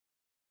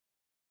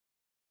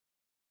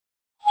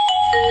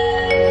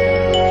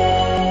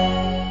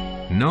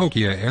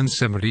Nokia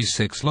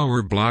N76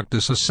 lower block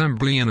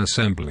disassembly and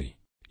assembly.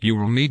 You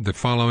will need the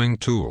following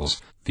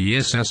tools: the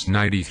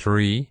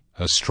SS93,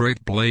 a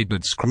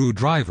straight-bladed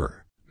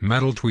screwdriver,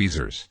 metal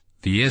tweezers,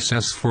 the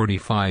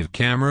SS45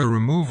 camera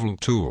removal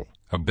tool,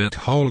 a bit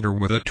holder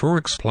with a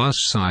Torx Plus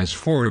size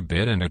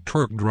 4-bit and a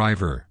torque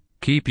driver.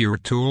 Keep your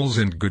tools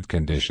in good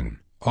condition.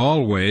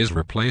 Always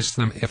replace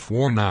them if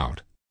worn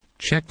out.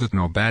 Check that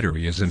no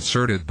battery is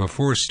inserted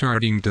before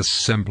starting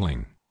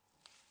disassembling.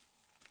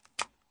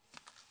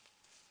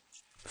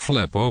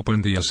 Flip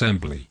open the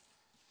assembly.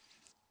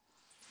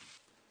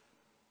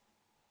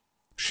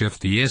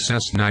 Shift the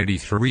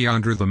SS93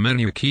 under the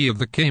menu key of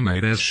the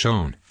K-mate as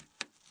shown.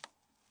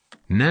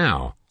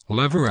 Now,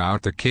 lever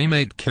out the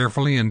K-mate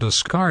carefully and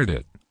discard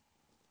it.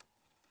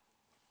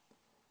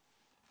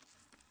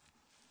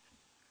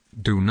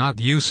 Do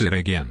not use it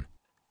again.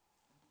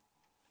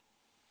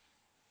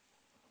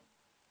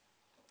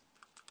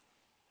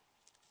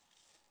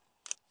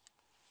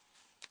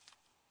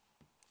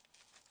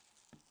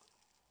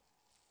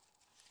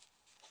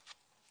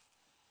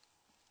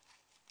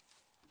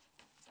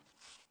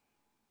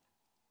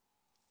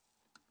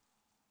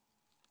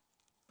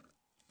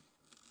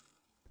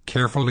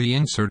 Carefully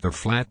insert the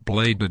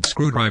flat-bladed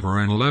screwdriver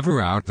and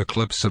lever out the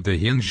clips of the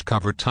hinge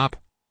cover top.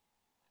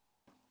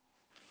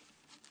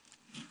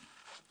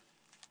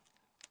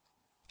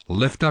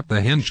 Lift up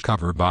the hinge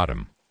cover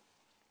bottom.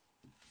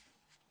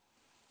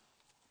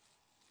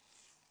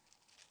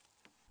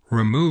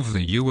 Remove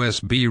the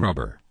USB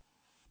rubber.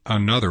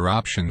 Another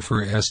option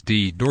for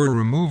SD door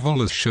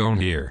removal is shown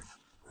here.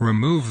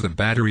 Remove the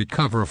battery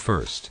cover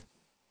first.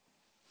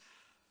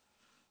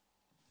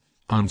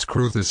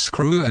 Unscrew the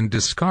screw and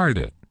discard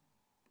it.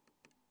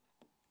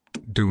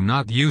 Do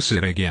not use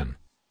it again.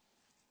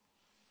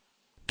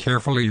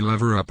 Carefully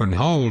lever up and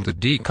hold the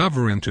D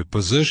cover into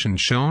position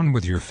shown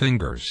with your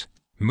fingers.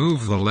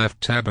 Move the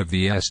left tab of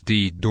the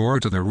SD door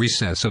to the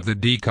recess of the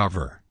D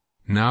cover.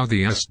 Now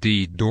the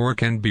SD door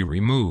can be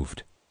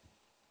removed.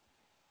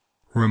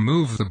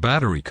 Remove the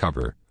battery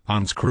cover,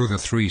 unscrew the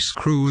 3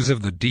 screws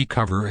of the D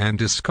cover and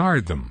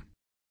discard them.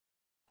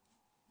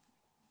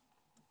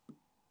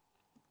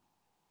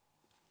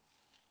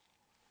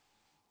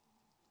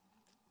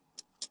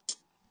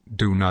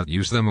 Do not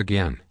use them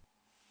again.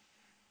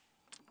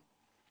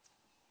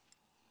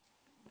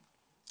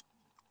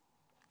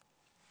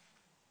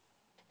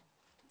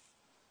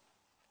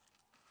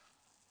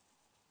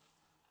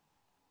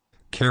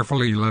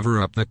 Carefully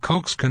lever up the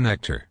coax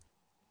connector.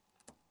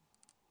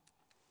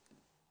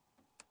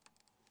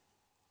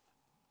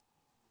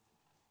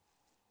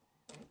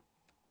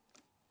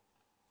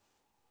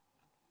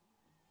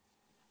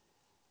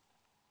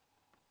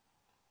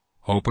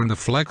 Open the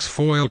flex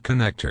foil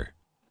connector.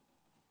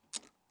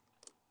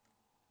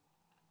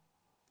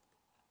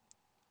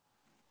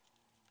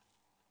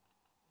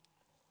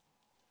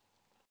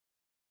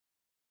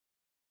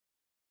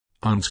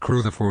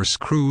 Unscrew the 4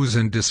 screws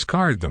and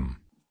discard them.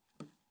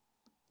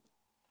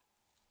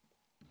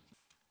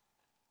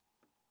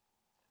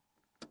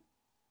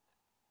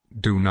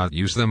 Do not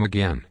use them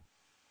again.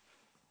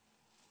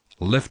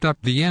 Lift up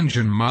the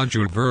engine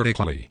module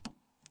vertically.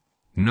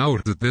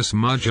 Note that this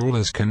module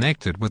is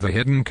connected with a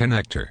hidden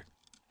connector.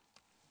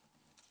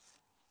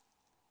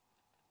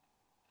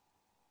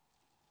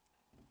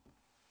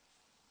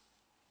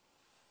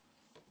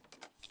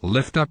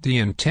 Lift up the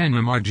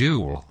antenna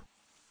module.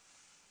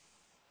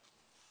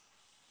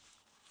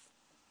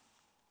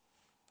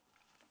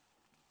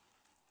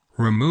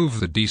 Remove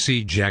the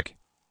DC jack.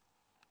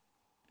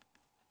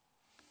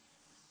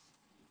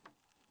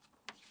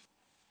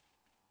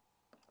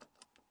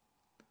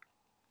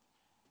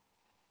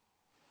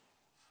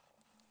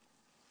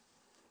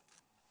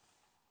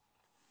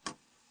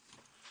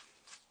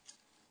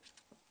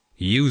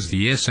 Use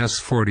the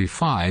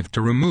SS45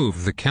 to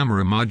remove the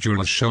camera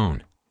module as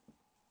shown.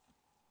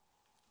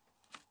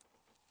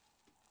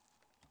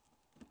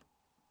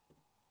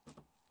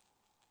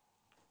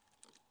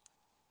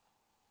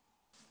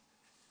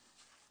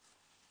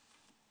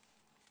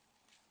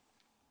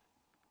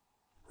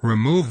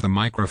 Remove the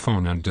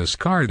microphone and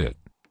discard it.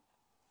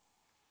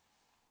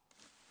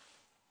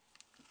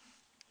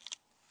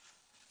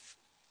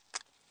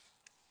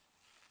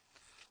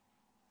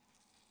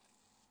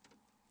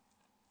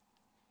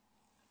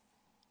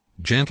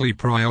 Gently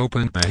pry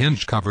open the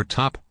hinge cover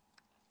top.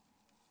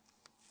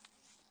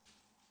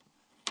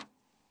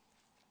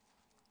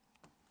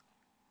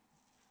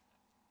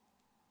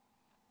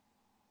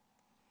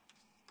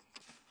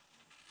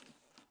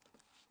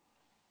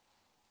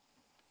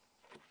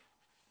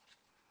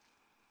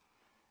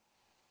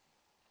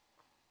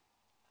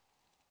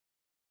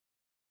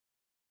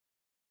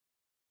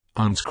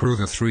 Unscrew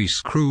the 3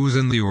 screws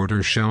in the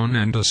order shown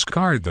and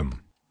discard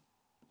them.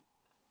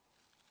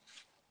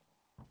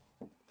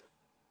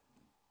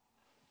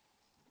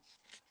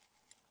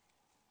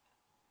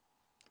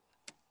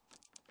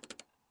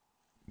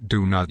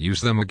 Do not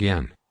use them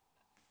again.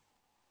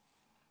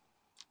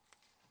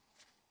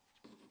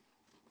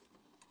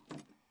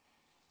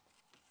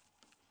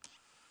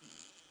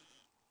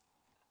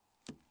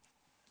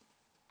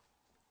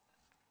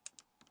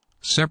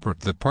 Separate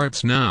the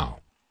parts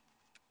now.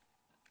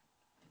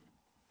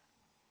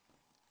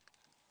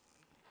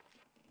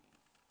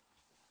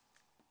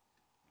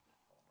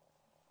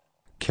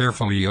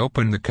 Carefully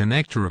open the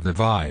connector of the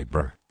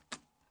vibra.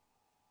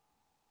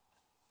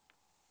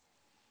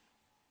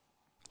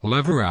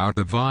 Lever out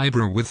the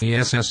vibra with the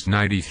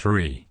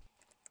SS93.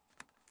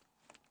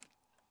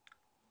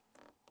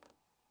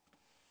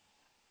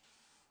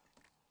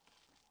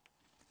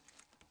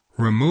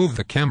 Remove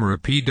the camera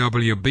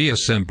PWB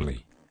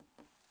assembly.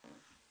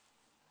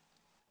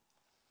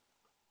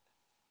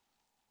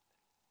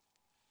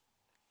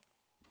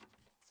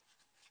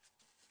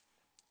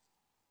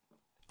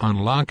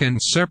 Unlock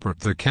and separate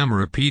the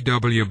camera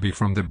PWB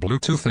from the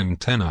Bluetooth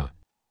antenna.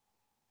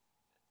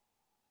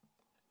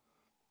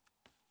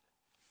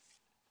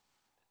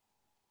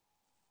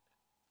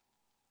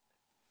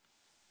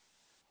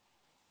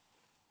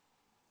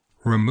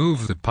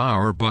 Remove the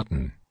power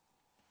button.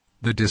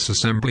 The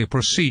disassembly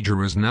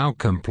procedure is now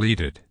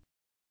completed.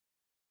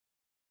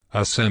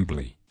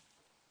 Assembly.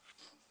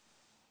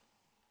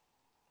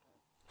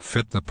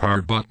 Fit the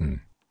power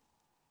button.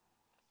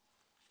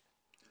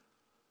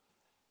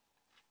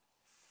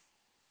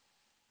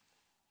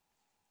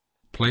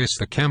 Place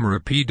the camera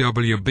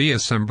PWB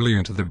assembly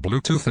into the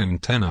Bluetooth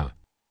antenna.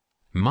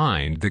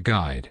 Mind the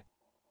guide.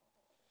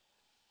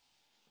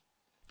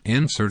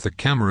 Insert the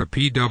camera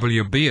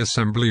PWB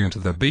assembly into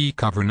the B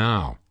cover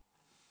now.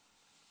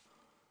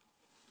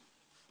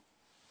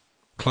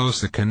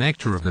 Close the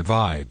connector of the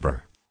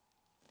vibra.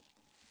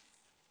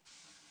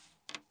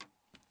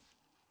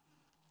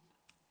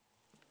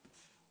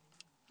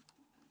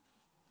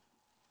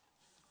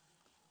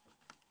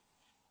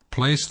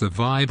 Place the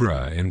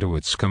vibra into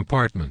its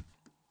compartment.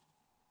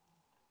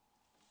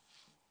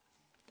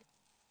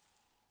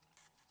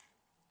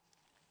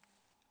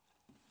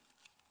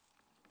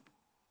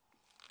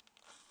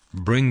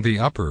 Bring the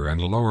upper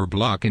and lower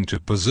block into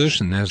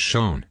position as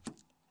shown.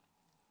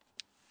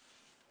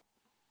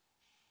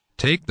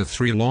 Take the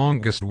 3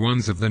 longest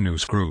ones of the new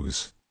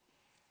screws.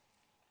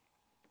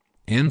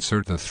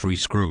 Insert the 3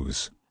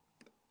 screws.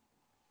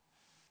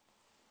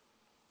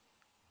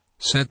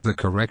 Set the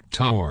correct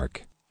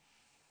torque.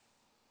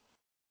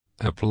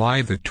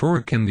 Apply the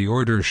torque in the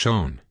order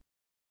shown.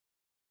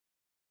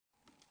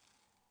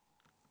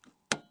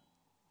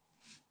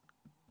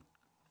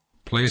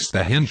 Place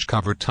the hinge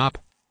cover top.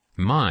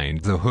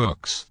 Mind the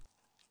hooks.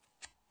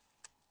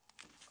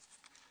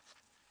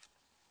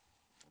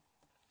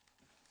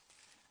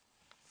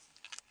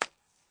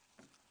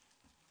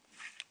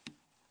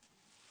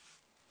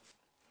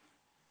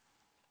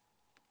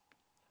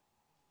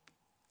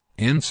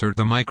 Insert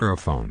the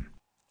microphone.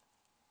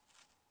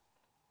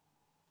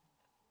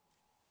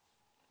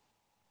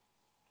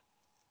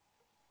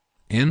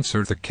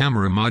 Insert the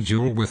camera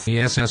module with the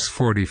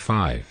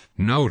SS45.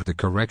 Note the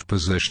correct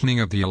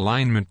positioning of the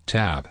alignment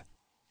tab.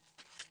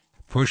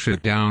 Push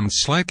it down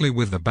slightly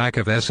with the back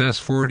of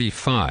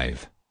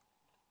SS45.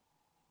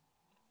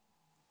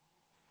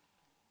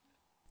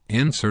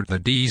 Insert the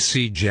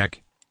DC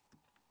jack.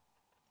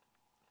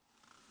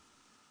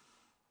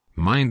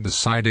 Mind the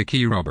side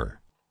key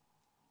rubber.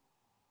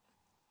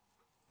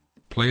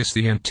 Place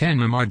the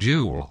antenna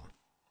module.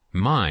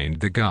 Mind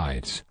the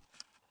guides.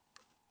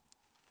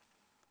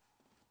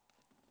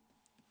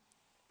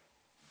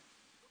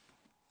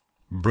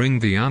 Bring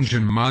the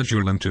engine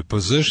module into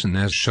position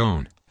as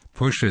shown.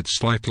 Push it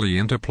slightly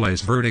into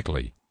place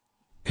vertically.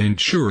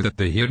 Ensure that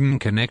the hidden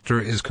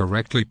connector is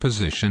correctly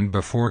positioned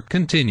before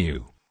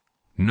continue.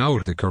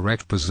 Note the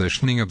correct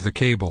positioning of the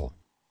cable.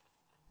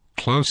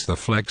 Close the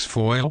flex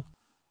foil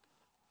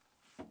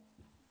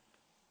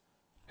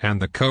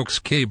and the coax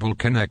cable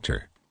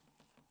connector.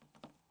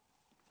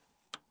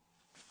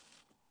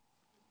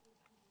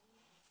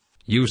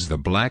 Use the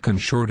black and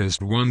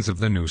shortest ones of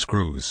the new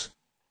screws.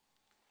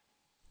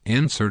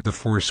 Insert the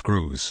 4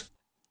 screws.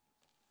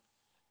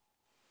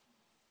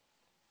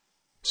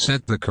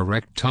 Set the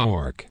correct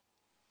torque.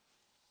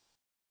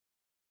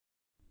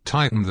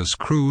 Tighten the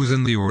screws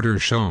in the order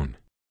shown.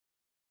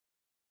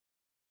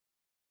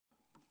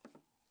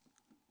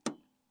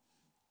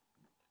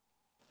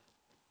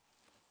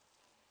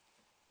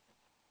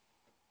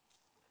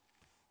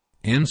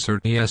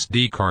 Insert the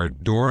SD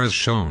card door as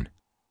shown.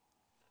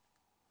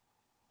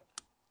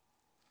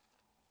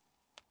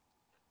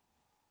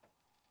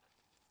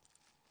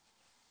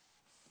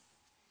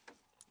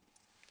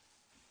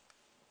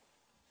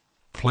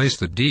 Place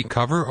the D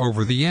cover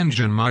over the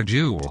engine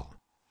module.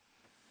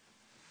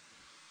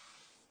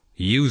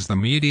 Use the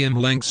medium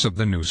lengths of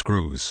the new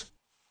screws.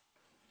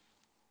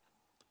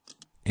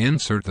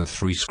 Insert the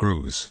 3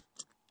 screws.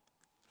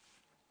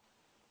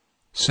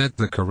 Set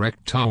the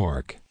correct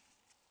torque.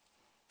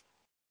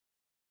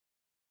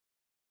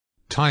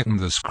 Tighten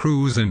the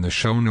screws in the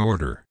shown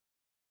order.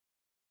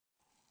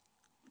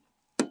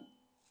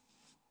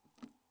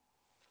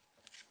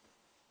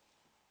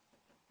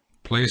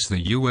 Place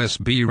the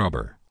USB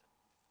rubber.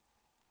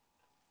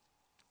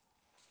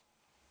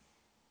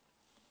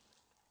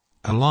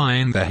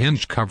 Align the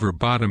hinge cover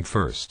bottom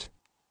first.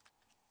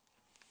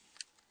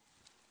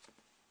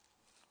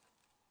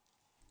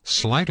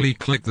 Slightly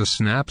click the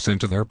snaps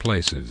into their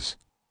places.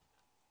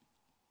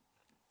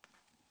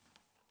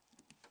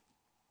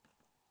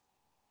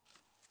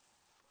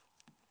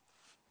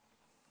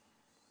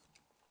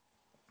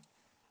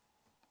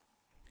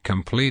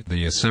 Complete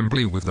the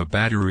assembly with the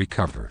battery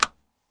cover.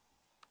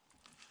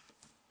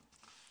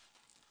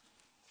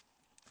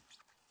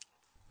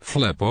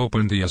 Flip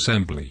open the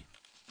assembly.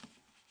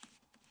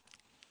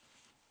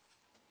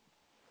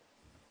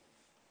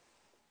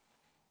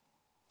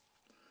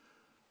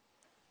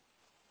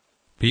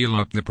 Peel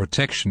up the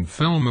protection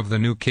film of the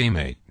new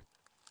K-Mate.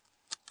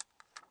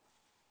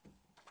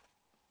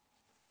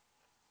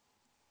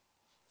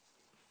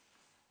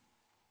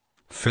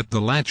 Fit the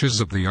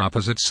latches of the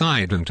opposite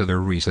side into their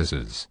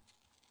recesses.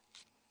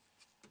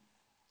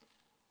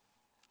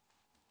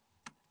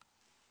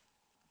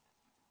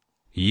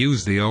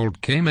 Use the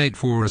old K-Mate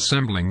for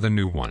assembling the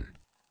new one.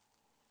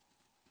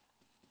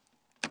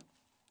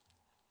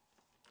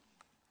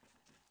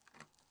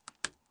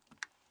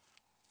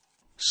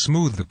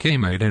 Smooth the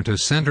K-Mate into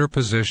center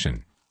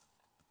position.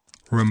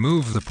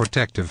 Remove the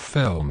protective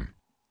film.